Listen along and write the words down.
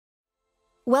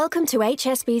Welcome to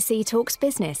HSBC Talks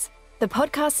Business, the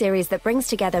podcast series that brings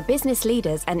together business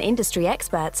leaders and industry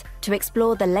experts to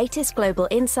explore the latest global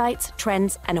insights,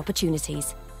 trends, and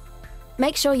opportunities.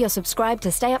 Make sure you're subscribed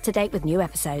to stay up to date with new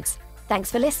episodes.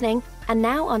 Thanks for listening, and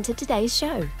now on to today's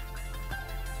show.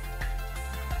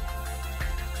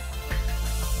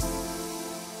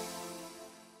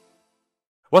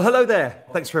 Well, hello there.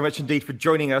 Thanks very much indeed for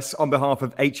joining us on behalf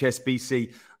of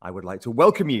HSBC. I would like to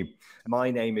welcome you.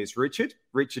 My name is Richard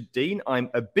Dean. I'm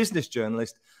a business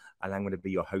journalist, and I'm going to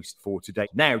be your host for today.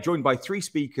 Now, joined by three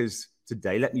speakers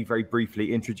today, let me very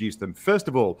briefly introduce them. First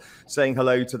of all, saying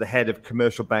hello to the head of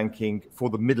commercial banking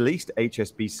for the Middle East,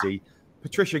 HSBC,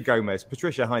 Patricia Gomez.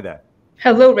 Patricia, hi there.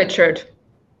 Hello, Richard.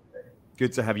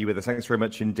 Good to have you with us. Thanks very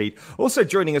much indeed. Also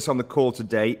joining us on the call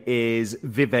today is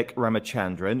Vivek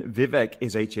Ramachandran. Vivek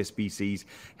is HSBC's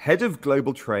Head of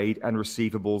Global Trade and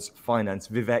Receivables Finance.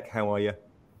 Vivek, how are you?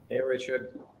 Hey,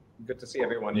 Richard. Good to see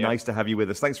everyone here. Nice to have you with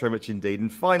us. Thanks very much indeed.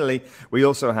 And finally, we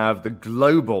also have the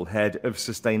Global Head of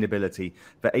Sustainability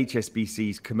for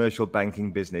HSBC's Commercial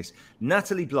Banking Business.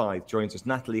 Natalie Blythe joins us.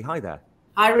 Natalie, hi there.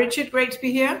 Hi, Richard. Great to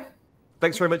be here.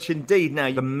 Thanks very much indeed.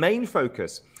 Now, the main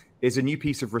focus is a new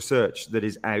piece of research that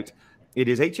is out. It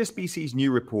is HSBC's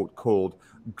new report called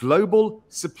Global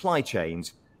Supply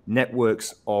Chains,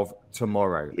 Networks of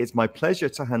Tomorrow. It's my pleasure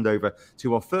to hand over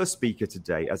to our first speaker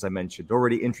today, as I mentioned,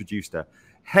 already introduced her,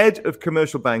 Head of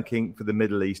Commercial Banking for the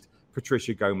Middle East,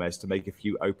 Patricia Gomez, to make a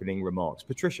few opening remarks.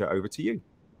 Patricia, over to you.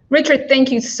 Richard,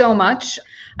 thank you so much.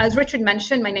 As Richard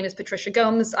mentioned, my name is Patricia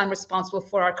Gomez. I'm responsible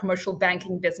for our commercial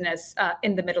banking business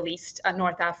in the Middle East,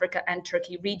 North Africa, and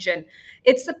Turkey region.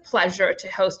 It's a pleasure to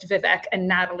host Vivek and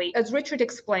Natalie. As Richard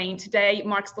explained, today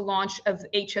marks the launch of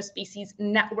HSBC's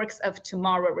Networks of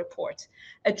Tomorrow report,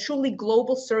 a truly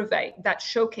global survey that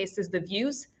showcases the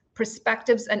views,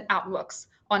 perspectives, and outlooks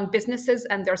on businesses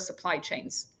and their supply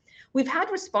chains. We've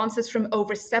had responses from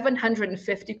over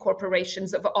 750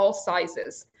 corporations of all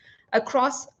sizes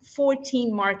across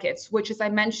 14 markets, which, as I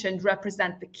mentioned,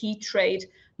 represent the key trade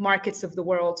markets of the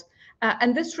world.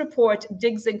 And this report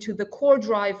digs into the core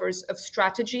drivers of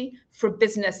strategy for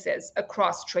businesses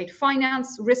across trade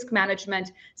finance, risk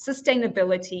management,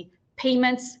 sustainability,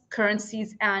 payments,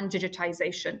 currencies, and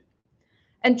digitization.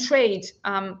 And trade,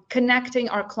 connecting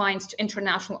our clients to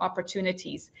international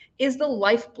opportunities, is the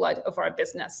lifeblood of our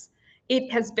business. It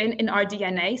has been in our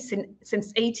DNA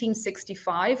since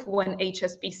 1865, when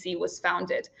HSBC was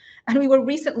founded. And we were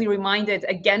recently reminded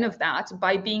again of that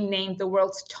by being named the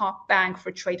world's top bank for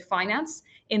trade finance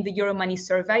in the Euromoney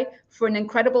survey for an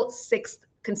incredible sixth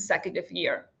consecutive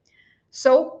year.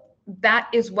 So that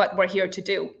is what we're here to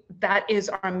do. That is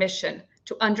our mission,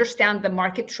 to understand the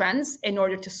market trends in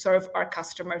order to serve our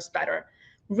customers better.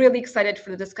 Really excited for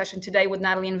the discussion today with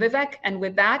Natalie and Vivek. And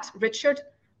with that, Richard,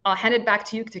 I'll hand it back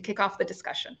to you to kick off the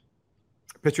discussion.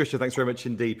 Patricia, thanks very much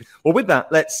indeed. Well, with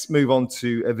that, let's move on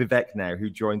to Vivek now,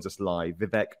 who joins us live,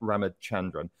 Vivek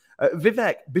Ramachandran.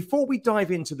 Vivek, before we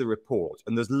dive into the report,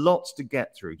 and there's lots to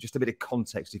get through, just a bit of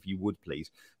context, if you would,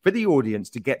 please, for the audience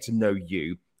to get to know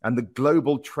you and the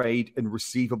global trade and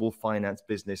receivable finance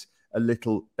business a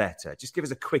little better. Just give us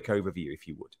a quick overview, if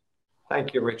you would.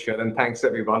 Thank you, Richard, and thanks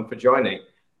everyone for joining.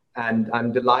 And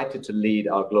I'm delighted to lead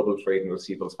our global trade and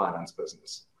receivables finance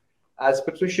business. As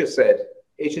Patricia said,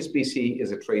 HSBC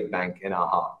is a trade bank in our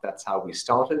heart. That's how we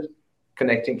started,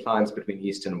 connecting clients between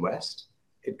East and West.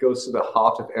 It goes to the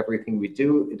heart of everything we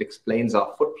do. It explains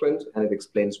our footprint, and it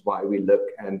explains why we look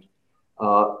and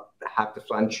have the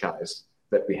franchise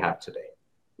that we have today.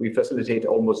 We facilitate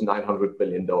almost $900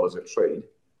 billion of trade.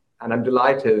 And I'm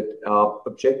delighted,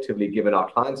 objectively, given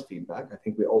our clients' feedback, I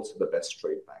think we're also the best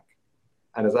trade bank.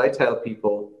 And as I tell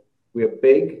people, we're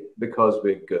big because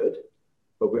we're good,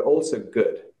 but we're also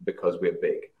good because we're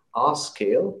big. Our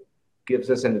scale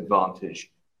gives us an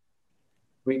advantage.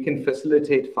 We can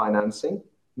facilitate financing,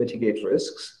 mitigate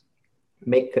risks,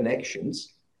 make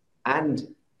connections,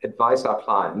 and advise our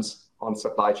clients on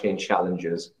supply chain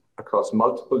challenges across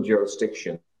multiple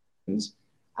jurisdictions.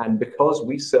 And because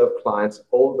we serve clients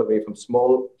all the way from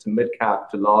small to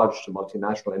mid-cap to large to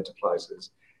multinational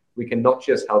enterprises, we can not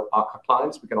just help our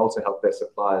clients, we can also help their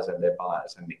suppliers and their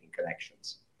buyers and making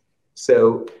connections.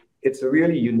 So it's a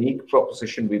really unique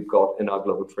proposition we've got in our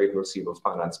global trade and receivables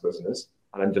finance business,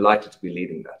 and I'm delighted to be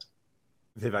leading that.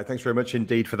 Vivek, thanks very much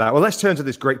indeed for that. Well, let's turn to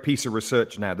this great piece of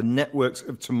research now, the Networks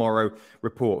of Tomorrow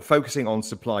report, focusing on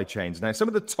supply chains. Now, some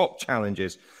of the top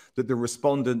challenges that the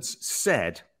respondents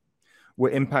said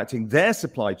were impacting their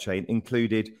supply chain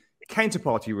included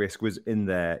counterparty risk was in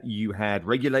there. You had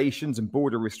regulations and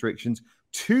border restrictions.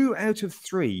 2 out of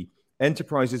 3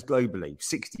 enterprises globally,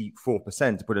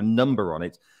 64%, to put a number on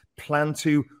it, plan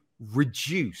to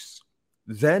reduce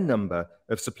their number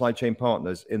of supply chain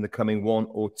partners in the coming 1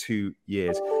 or 2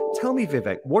 years. Tell me,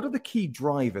 Vivek, what are the key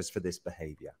drivers for this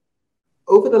behavior?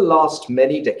 Over the last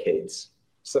many decades,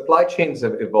 supply chains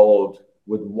have evolved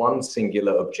with one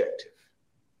singular objective: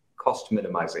 cost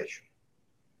minimization.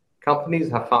 Companies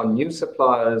have found new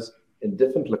suppliers in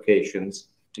different locations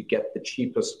to get the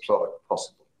cheapest product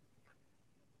possible.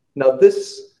 Now, this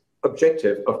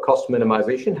objective of cost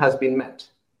minimization has been met,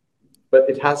 but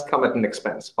it has come at an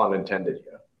expense, pun intended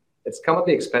here. It's come at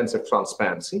the expense of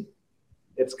transparency.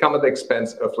 It's come at the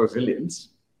expense of resilience.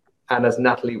 And as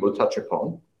Natalie will touch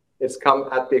upon, it's come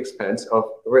at the expense of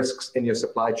risks in your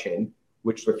supply chain,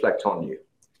 which reflect on you.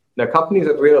 Now, companies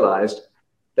have realized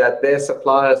that their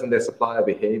suppliers and their supplier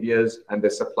behaviors and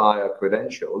their supplier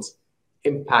credentials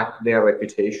impact their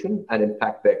reputation and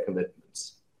impact their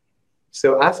commitments.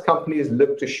 So as companies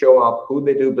look to show up who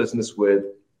they do business with,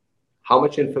 how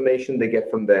much information they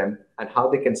get from them, and how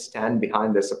they can stand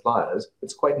behind their suppliers,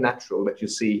 it's quite natural that you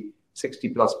see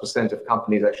 60+% of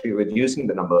companies actually reducing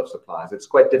the number of suppliers. It's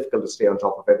quite difficult to stay on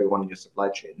top of everyone in your supply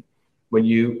chain when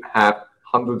you have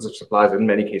hundreds of suppliers, in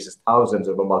many cases thousands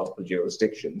over multiple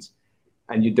jurisdictions,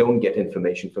 and you don't get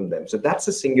information from them. So that's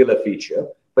a singular feature,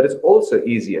 but it's also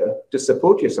easier to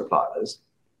support your suppliers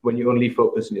when you only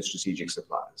focus on your strategic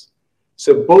suppliers.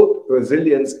 So both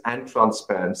resilience and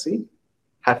transparency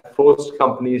have forced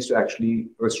companies to actually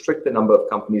restrict the number of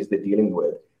companies they're dealing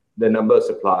with, the number of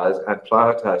suppliers, and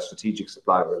prioritize strategic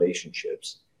supplier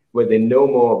relationships where they know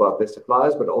more about their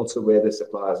suppliers, but also where their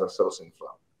suppliers are sourcing from.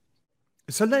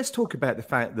 So let's talk about the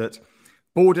fact that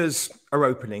borders are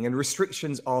opening and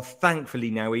restrictions are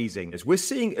thankfully now easing. As we're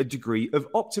seeing a degree of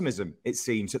optimism, it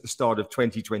seems, at the start of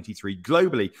 2023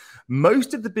 globally.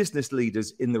 Most of the business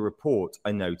leaders in the report,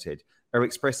 I noted, are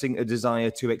expressing a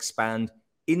desire to expand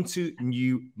into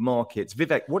new markets.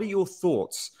 Vivek, what are your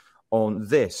thoughts on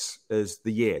this as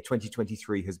the year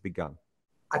 2023 has begun?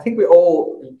 I think we're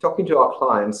all talking to our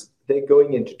clients. They're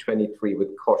going into 23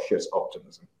 with cautious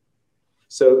optimism.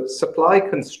 So supply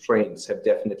constraints have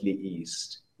definitely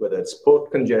eased, whether it's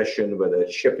port congestion, whether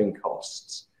it's shipping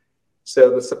costs.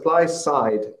 So the supply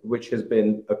side, which has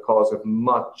been a cause of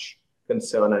much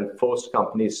concern and forced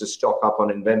companies to stock up on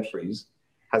inventories,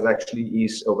 has actually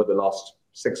eased over the last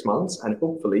 6 months, and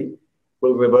hopefully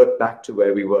will revert back to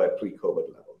where we were at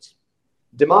pre-COVID levels.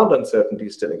 Demand uncertainty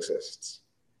still exists.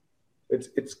 It's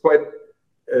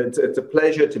a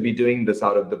pleasure to be doing this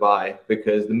out of Dubai,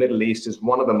 because the Middle East is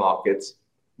one of the markets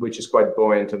which is quite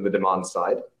buoyant on the demand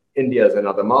side. India is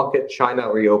another market.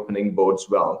 China reopening bodes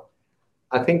well.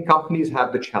 I think companies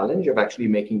have the challenge of actually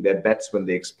making their bets when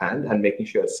they expand and making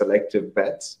sure it's selective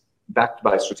bets backed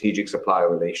by strategic supplier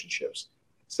relationships.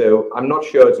 So I'm not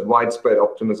sure it's widespread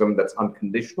optimism that's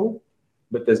unconditional,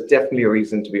 but there's definitely a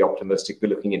reason to be optimistic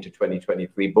looking into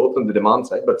 2023, both on the demand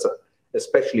side, but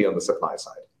especially on the supply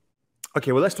side.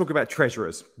 Okay, well, let's talk about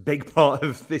treasurers, big part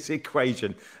of this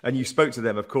equation. And you spoke to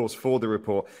them, of course, for the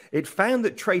report. It found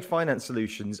that trade finance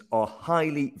solutions are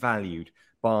highly valued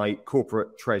by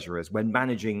corporate treasurers when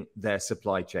managing their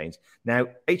supply chains. Now,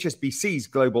 HSBC's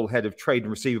global head of trade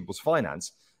and receivables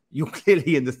finance, you're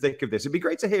clearly in the thick of this. It'd be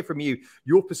great to hear from you,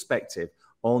 your perspective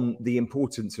on the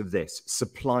importance of this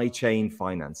supply chain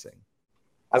financing.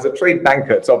 As a trade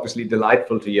banker, it's obviously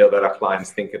delightful to hear that our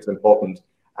clients think it's important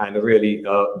and a really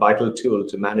vital tool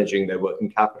to managing their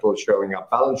working capital, showing up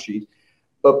balance sheet.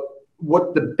 But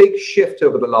what the big shift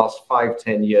over the last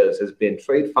 5-10 years has been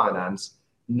trade finance,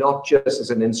 not just as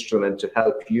an instrument to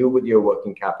help you with your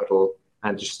working capital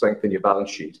and to strengthen your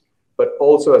balance sheet, but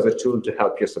also as a tool to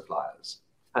help your suppliers.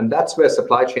 And that's where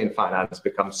supply chain finance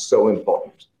becomes so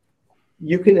important.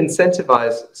 You can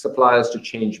incentivize suppliers to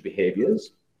change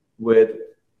behaviors with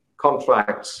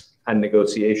contracts and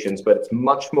negotiations, but it's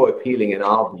much more appealing in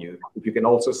our view if you can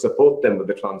also support them with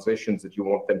the transitions that you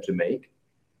want them to make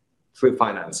through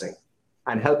financing.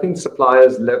 And helping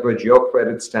suppliers leverage your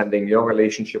credit standing, your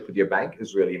relationship with your bank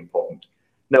is really important.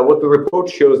 Now, what the report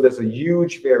shows, there's a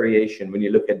huge variation when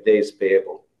you look at days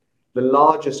payable. The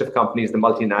largest of companies, the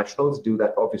multinationals, do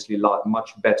that obviously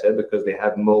much better because they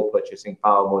have more purchasing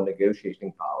power, more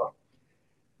negotiating power.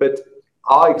 But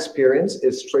our experience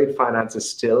is trade finance is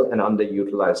still an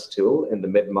underutilized tool in the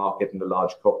mid-market and the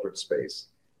large corporate space.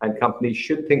 And companies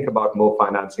should think about more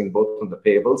financing both on the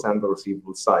payables and the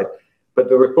receivables side. But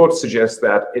the report suggests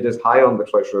that it is high on the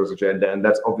treasurer's agenda, and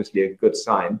that's obviously a good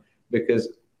sign, because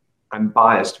I'm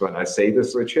biased when I say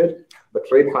this, Richard, but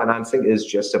trade financing is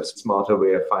just a smarter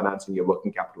way of financing your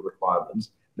working capital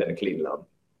requirements than a clean loan.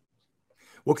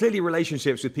 Well, clearly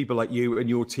relationships with people like you and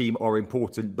your team are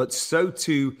important, but so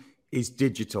too is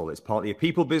digital. It's partly a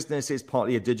people business, it's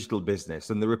partly a digital business.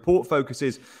 And the report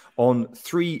focuses on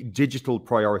 3 digital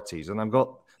priorities. And I've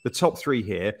got the top 3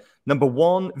 here. Number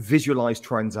 1, visualize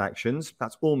transactions.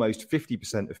 That's almost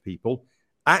 50% of people.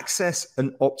 Access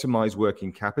and optimize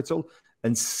working capital,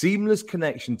 and seamless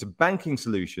connection to banking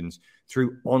solutions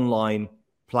through online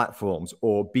platforms,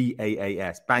 or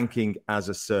BaaS, banking as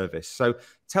a service. So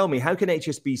tell me, how can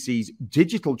HSBC's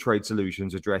digital trade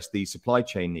solutions address these supply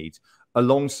chain needs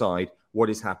alongside what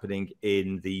is happening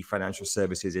in the financial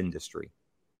services industry?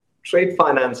 Trade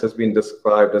finance has been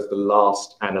described as the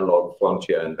last analog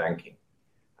frontier in banking,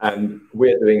 and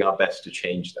we're doing our best to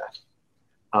change that.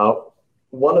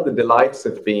 One of the delights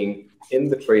of being in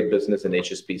the trade business in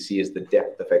HSBC is the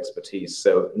depth of expertise.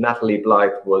 So Natalie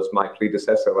Blythe was my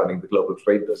predecessor running the global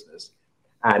trade business.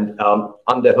 And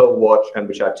under her watch, and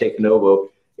which I've taken over,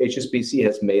 HSBC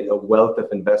has made a wealth of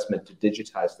investment to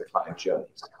digitize the client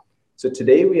journeys. So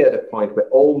today we are at a point where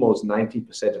almost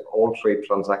 90% of all trade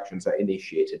transactions are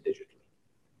initiated digitally.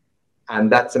 And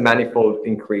that's a manifold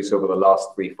increase over the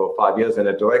last 3, 4, 5 years, and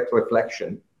a direct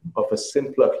reflection of a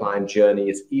simpler client journey.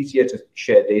 It's easier to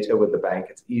share data with the bank.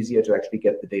 It's easier to actually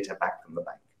get the data back from the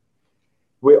bank.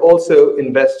 We're also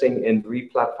investing in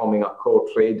replatforming our core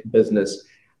trade business.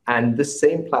 And this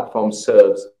same platform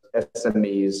serves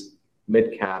SMEs,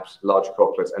 mid-caps, large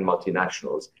corporates, and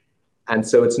multinationals. And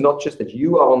so it's not just that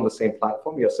you are on the same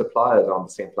platform, your suppliers are on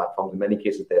the same platform. In many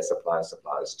cases, their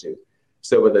suppliers too.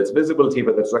 So whether it's visibility,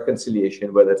 whether it's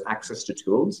reconciliation, whether it's access to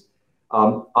tools,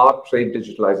 our trade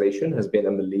digitalization has been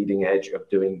on the leading edge of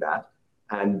doing that.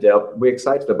 And we're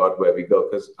excited about where we go,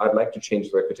 because I'd like to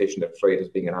change the reputation of trade as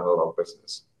being an analog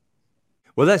business.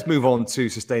 Well, let's move on to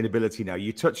sustainability now.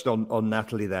 You touched on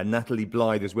Natalie there. Natalie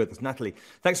Blythe is with us. Natalie,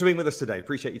 thanks for being with us today.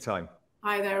 Appreciate your time.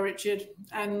 Hi there, Richard.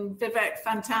 And Vivek,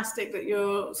 fantastic that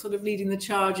you're sort of leading the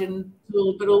charge in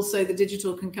tool, but also the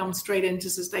digital can come straight into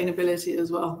sustainability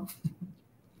as well.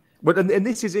 But and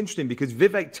this is interesting because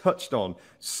Vivek touched on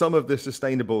some of the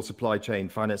sustainable supply chain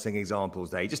financing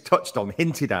examples there. He just touched on,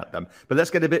 hinted at them. But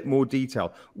let's get a bit more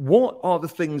detail. What are the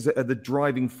things that are the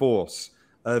driving force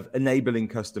of enabling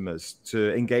customers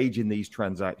to engage in these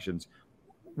transactions?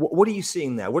 What are you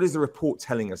seeing there? What is the report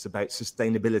telling us about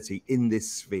sustainability in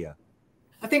this sphere?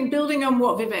 I think building on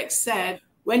what Vivek said,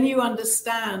 when you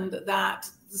understand that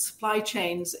the supply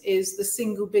chains is the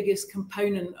single biggest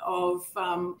component of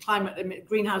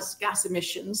greenhouse gas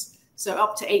emissions, so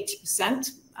up to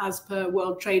 80% as per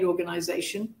World Trade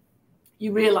Organization,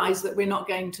 you realize that we're not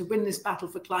going to win this battle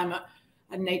for climate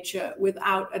and nature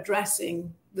without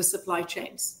addressing the supply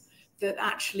chains. That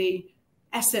actually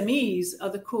SMEs are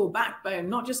the core backbone,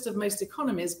 not just of most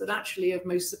economies, but actually of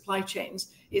most supply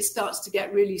chains. It starts to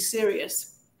get really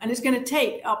serious. And it's going to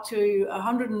take up to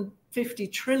 150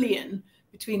 trillion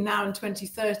between now and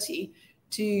 2030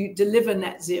 to deliver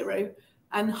net zero.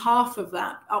 And half of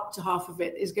that, up to half of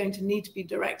it, is going to need to be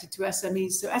directed to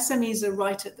SMEs. So SMEs are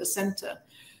right at the center.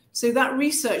 So that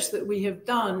research that we have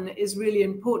done is really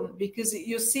important because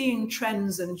you're seeing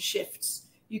trends and shifts.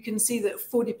 You can see that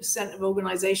 40% of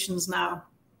organizations now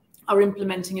are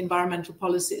implementing environmental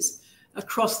policies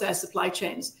across their supply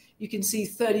chains. You can see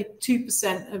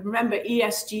 32%. Remember,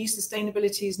 ESG,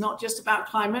 sustainability, is not just about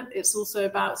climate. It's also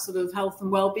about sort of health and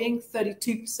well-being.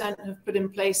 32% have put in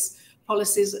place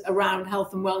policies around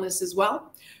health and wellness as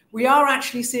well. We are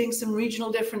actually seeing some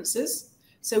regional differences.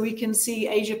 So we can see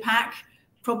Asia-Pac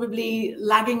probably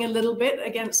lagging a little bit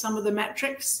against some of the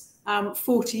metrics.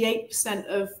 48%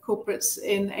 of corporates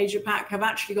in Asia-Pac have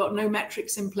actually got no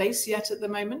metrics in place yet at the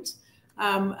moment.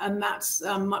 And that's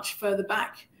much further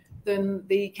back than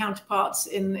the counterparts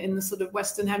in the sort of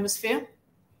Western Hemisphere.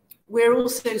 We're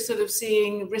also sort of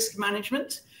seeing risk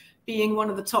management being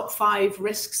one of the top 5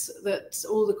 risks that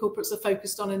all the corporates are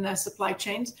focused on in their supply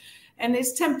chains. And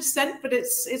it's 10%, but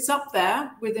it's up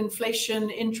there with inflation,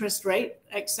 interest rate,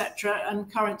 etc.,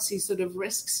 and currency sort of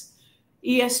risks.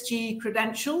 ESG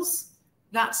credentials,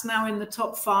 that's now in the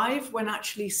top 5 when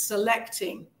actually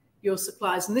selecting your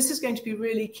suppliers. And this is going to be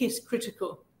really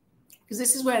critical, because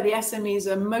this is where the SMEs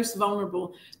are most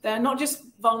vulnerable. They're not just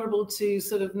vulnerable to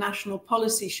sort of national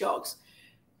policy shocks.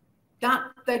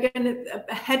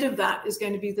 Ahead of that is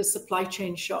going to be the supply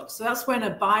chain shock. So that's when a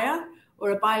buyer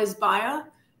or a buyer's buyer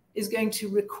is going to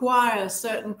require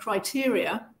certain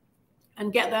criteria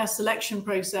and get their selection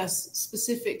process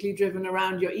specifically driven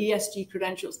around your ESG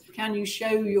credentials. Can you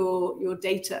show your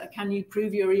data? Can you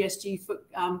prove your ESG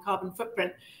carbon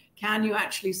footprint? Can you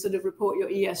actually sort of report your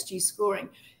ESG scoring?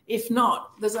 If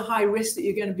not, there's a high risk that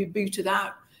you're going to be booted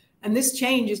out. And this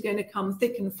change is going to come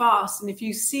thick and fast. And if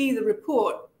you see the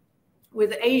report,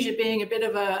 with Asia being a bit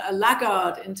of a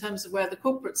laggard in terms of where the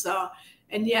corporates are,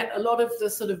 and yet a lot of the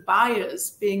sort of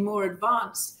buyers being more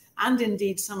advanced, and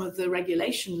indeed some of the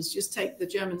regulations, just take the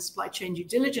German Supply Chain Due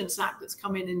Diligence Act that's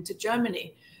coming into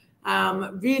Germany,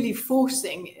 really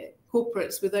forcing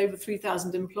corporates with over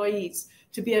 3,000 employees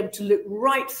to be able to look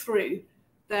right through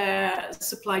their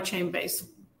supply chain base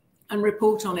and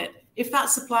report on it. If that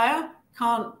supplier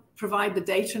can't provide the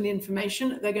data and the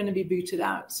information, they're going to be booted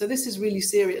out. So this is really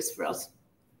serious for us.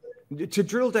 To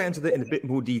drill down to that in a bit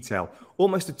more detail,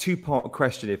 almost a two-part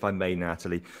question, if I may,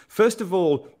 Natalie. First of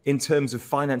all, in terms of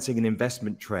financing and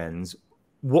investment trends,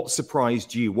 what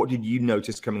surprised you? What did you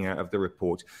notice coming out of the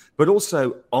report? But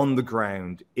also on the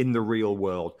ground, in the real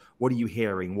world, what are you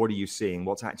hearing? What are you seeing?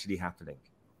 What's actually happening?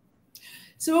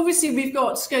 So obviously we've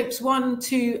got scopes 1,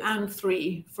 2, and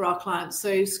 3 for our clients.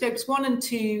 So scopes 1 and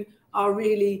 2 are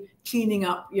really cleaning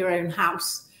up your own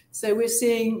house. So we're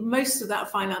seeing most of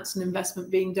that finance and investment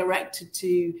being directed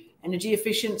to energy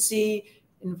efficiency,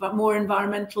 more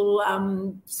environmental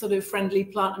sort of friendly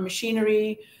plant and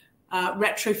machinery,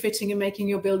 retrofitting and making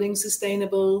your building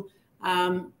sustainable,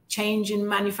 change in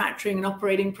manufacturing and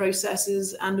operating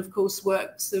processes, and of course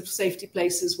works of safety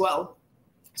place as well.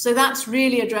 So that's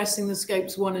really addressing the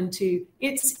scopes 1 and 2.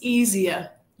 It's easier.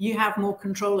 You have more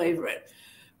control over it.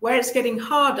 Where it's getting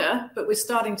harder, but we're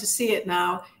starting to see it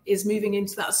now, is moving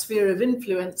into that sphere of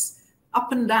influence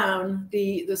up and down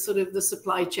the sort of the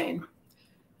supply chain.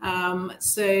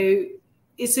 So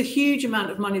it's a huge amount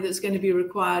of money that's going to be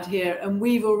required here. And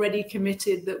we've already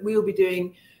committed that we'll be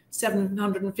doing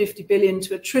 750 billion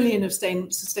to $1 trillion of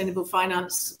sustainable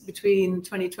finance between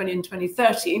 2020 and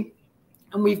 2030.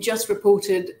 And we've just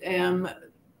reported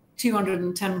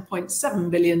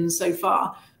 210.7 billion so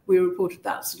far. We reported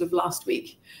that sort of last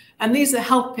week. And these are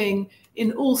helping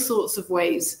in all sorts of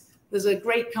ways. There's a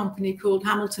great company called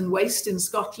Hamilton Waste in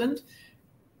Scotland.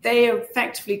 They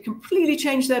effectively completely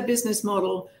changed their business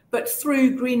model, but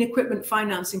through green equipment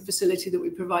financing facility that we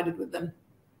provided with them.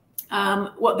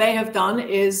 What they have done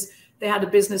is they had a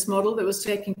business model that was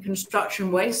taking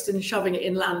construction waste and shoving it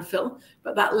in landfill,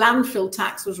 but that landfill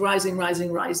tax was rising.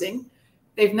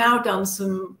 They've now done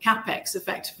some CapEx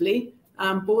effectively,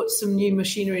 bought some new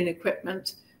machinery and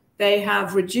equipment. They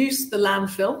have reduced the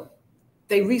landfill,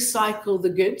 they recycle the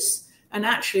goods, and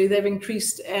actually they've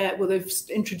they've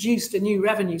introduced a new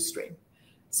revenue stream.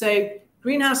 So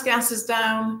greenhouse gases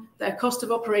down, their cost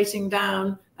of operating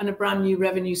down, and a brand new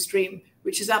revenue stream,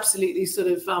 which is absolutely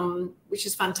which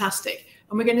is fantastic.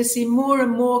 And we're going to see more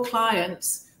and more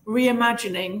clients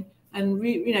reimagining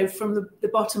and from the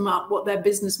bottom up what their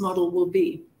business model will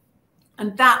be.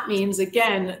 And that means,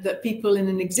 again, that people in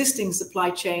an existing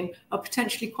supply chain are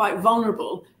potentially quite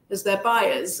vulnerable as their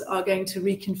buyers are going to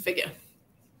reconfigure.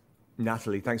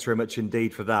 Natalie, thanks very much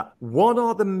indeed for that. What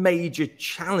are the major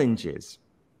challenges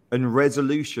and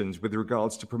resolutions with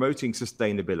regards to promoting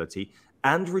sustainability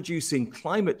and reducing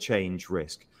climate change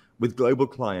risk with global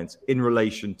clients in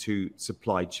relation to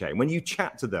supply chain? When you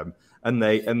chat to them and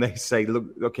they say, look,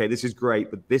 okay, this is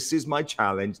great, but this is my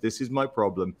challenge, this is my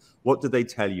problem, what do they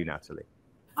tell you, Natalie?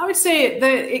 I would say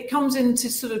that it comes into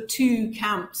sort of two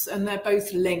camps, and they're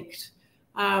both linked.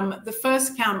 The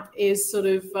first camp is sort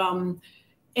of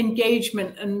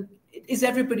engagement, and is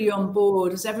everybody on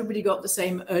board? Has everybody got the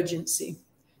same urgency?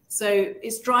 So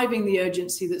it's driving the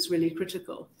urgency that's really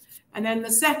critical. And then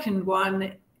the second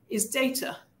one is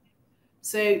data.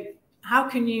 So how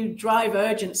can you drive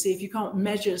urgency if you can't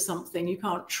measure something, you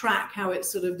can't track how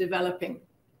it's sort of developing?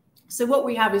 So what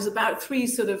we have is about three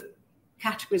sort of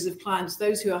categories of clients: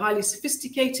 those who are highly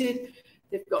sophisticated,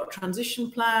 they've got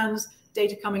transition plans,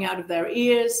 data coming out of their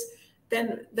ears.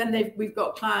 Then we've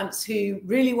got clients who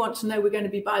really want to know we're going to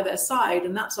be by their side,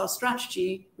 and that's our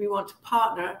strategy. We want to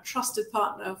partner, trusted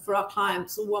partner for our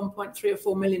clients, or 1.3 or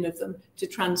 4 million of them, to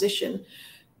transition.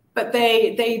 But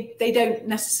they don't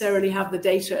necessarily have the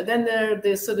data. Then there are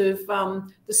the sort of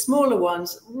the smaller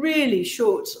ones, really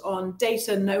short on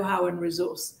data, know-how, and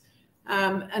resource.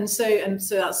 And so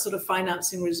that's sort of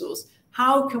financing resource.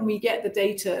 How can we get the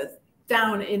data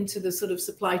down into the sort of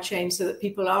supply chain so that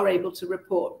people are able to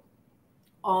report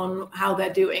on how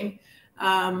they're doing?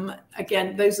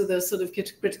 Again, those are the sort of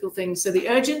critical things. So the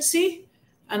urgency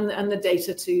and the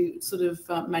data to sort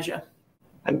of measure.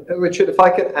 And Richard, if I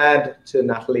could add to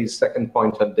Natalie's second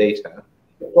point on data,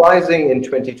 surprising in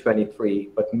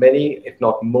 2023, but many, if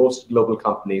not most, global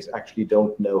companies actually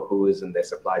don't know who is in their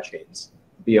supply chains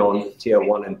beyond tier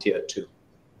 1 and tier 2.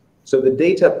 So the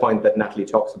data point that Natalie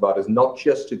talks about is not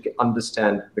just to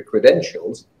understand the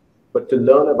credentials, but to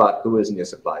learn about who is in your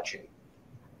supply chain.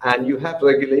 And you have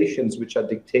regulations which are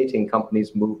dictating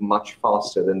companies move much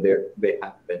faster than they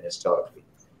have been historically.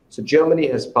 So Germany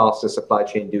has passed a Supply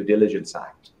Chain Due Diligence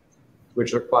Act,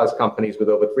 which requires companies with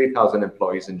over 3,000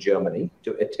 employees in Germany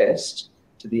to attest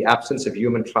to the absence of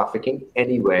human trafficking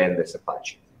anywhere in their supply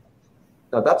chain.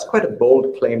 Now, that's quite a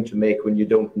bold claim to make when you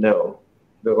don't know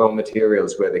the raw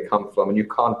materials where they come from, and you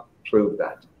can't prove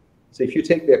that. So if you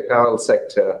take the apparel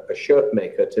sector, a shirt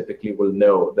maker typically will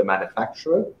know the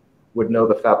manufacturer, would know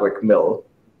the fabric mill,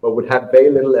 but would have very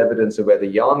little evidence of where the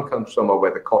yarn comes from or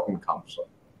where the cotton comes from.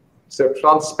 So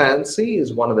transparency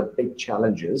is one of the big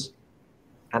challenges.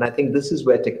 And I think this is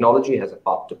where technology has a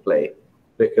part to play,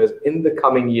 because in the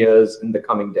coming years, in the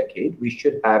coming decade, we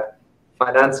should have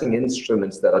financing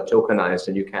instruments that are tokenized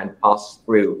and you can pass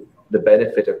through the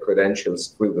benefit of credentials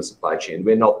through the supply chain.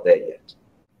 We're not there yet.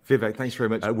 Vivek, thanks very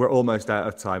much. We're almost out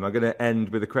of time. I'm going to end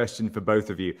with a question for both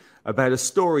of you about a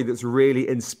story that's really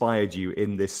inspired you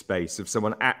in this space of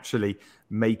someone actually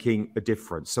making a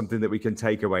difference, something that we can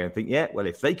take away and think, yeah, well,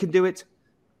 if they can do it,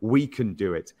 we can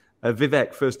do it.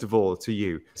 Vivek, first of all, to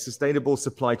you, sustainable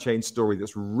supply chain story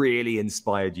that's really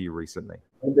inspired you recently.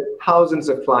 And there are thousands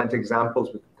of client examples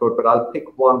we could quote, but I'll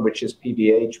pick one, which is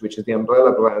PVH, which is the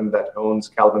umbrella brand that owns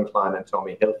Calvin Klein and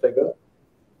Tommy Hilfiger.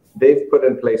 They've put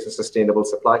in place a sustainable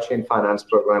supply chain finance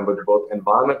program with both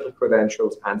environmental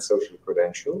credentials and social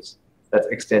credentials that's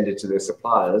extended to their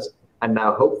suppliers. And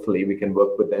now hopefully we can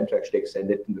work with them to actually extend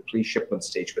it in the pre-shipment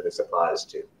stage for the suppliers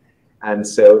too. And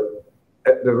so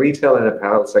the retail and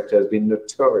apparel sector has been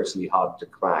notoriously hard to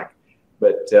crack,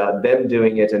 but them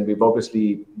doing it, and we've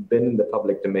obviously been in the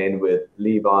public domain with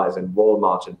Levi's and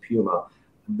Walmart and Puma.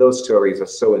 Those stories are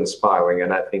so inspiring,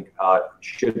 and I think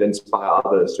should inspire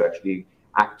others to actually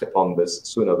act upon this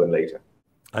sooner than later.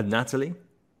 And Natalie?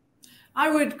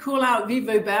 I would call out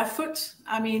Vivo Barefoot.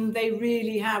 I mean, they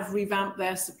really have revamped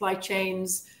their supply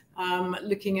chains,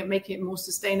 looking at making it more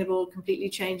sustainable, completely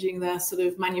changing their sort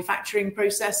of manufacturing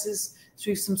processes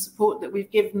through some support that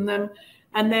we've given them.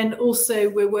 And then also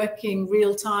we're working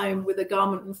real time with a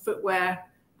garment and footwear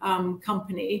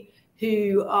company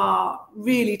who are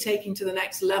really taking to the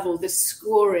next level this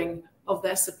scoring of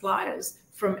their suppliers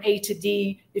from A to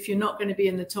D if you're not going to be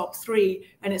in the top 3,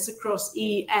 and it's across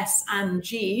E, S, and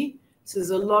G. So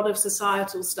there's a lot of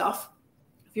societal stuff.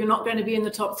 If you're not going to be in the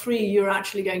top 3, you're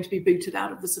actually going to be booted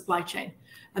out of the supply chain.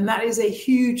 And that is a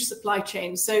huge supply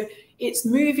chain. So it's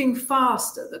moving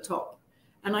fast at the top.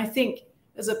 And I think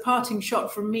as a parting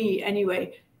shot from me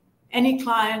anyway, any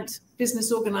client,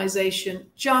 business organization,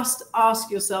 just ask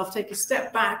yourself, take a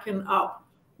step back and up,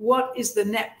 what is the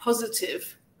net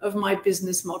positive of my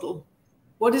business model?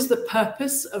 What is the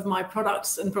purpose of my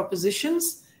products and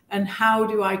propositions? And how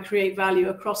do I create value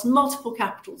across multiple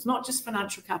capitals, not just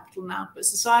financial capital now, but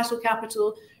societal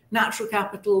capital, natural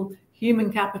capital,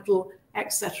 human capital,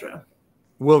 etc.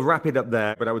 We'll wrap it up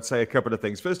there, but I would say a couple of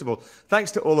things. First of all,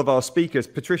 thanks to all of our speakers.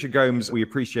 Patricia Gomes, we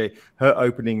appreciate her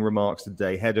opening remarks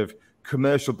today, head of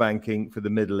commercial banking for the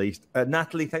Middle East.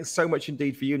 Natalie, thanks so much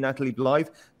indeed for you. Natalie Blythe,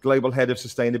 global head of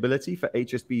sustainability for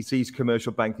HSBC's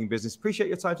commercial banking business. Appreciate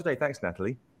your time today. Thanks,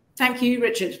 Natalie. Thank you,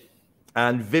 Richard.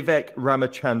 And Vivek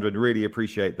Ramachandran, really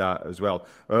appreciate that as well.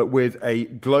 With a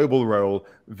global role,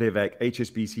 Vivek,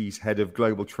 HSBC's head of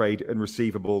global trade and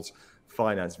receivables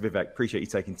finance. Vivek, appreciate you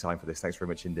taking time for this. Thanks very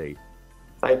much indeed.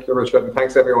 Thank you, Richard, and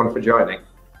thanks everyone for joining.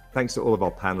 Thanks to all of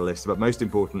our panelists, but most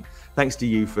important, thanks to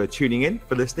you for tuning in,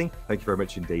 for listening. Thank you very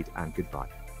much indeed, and goodbye.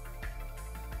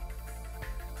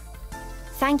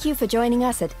 Thank you for joining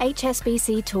us at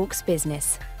HSBC Talks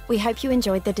Business. We hope you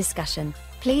enjoyed the discussion.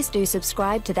 Please do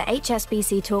subscribe to the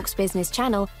HSBC Talks Business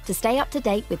channel to stay up to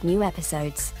date with new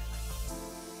episodes.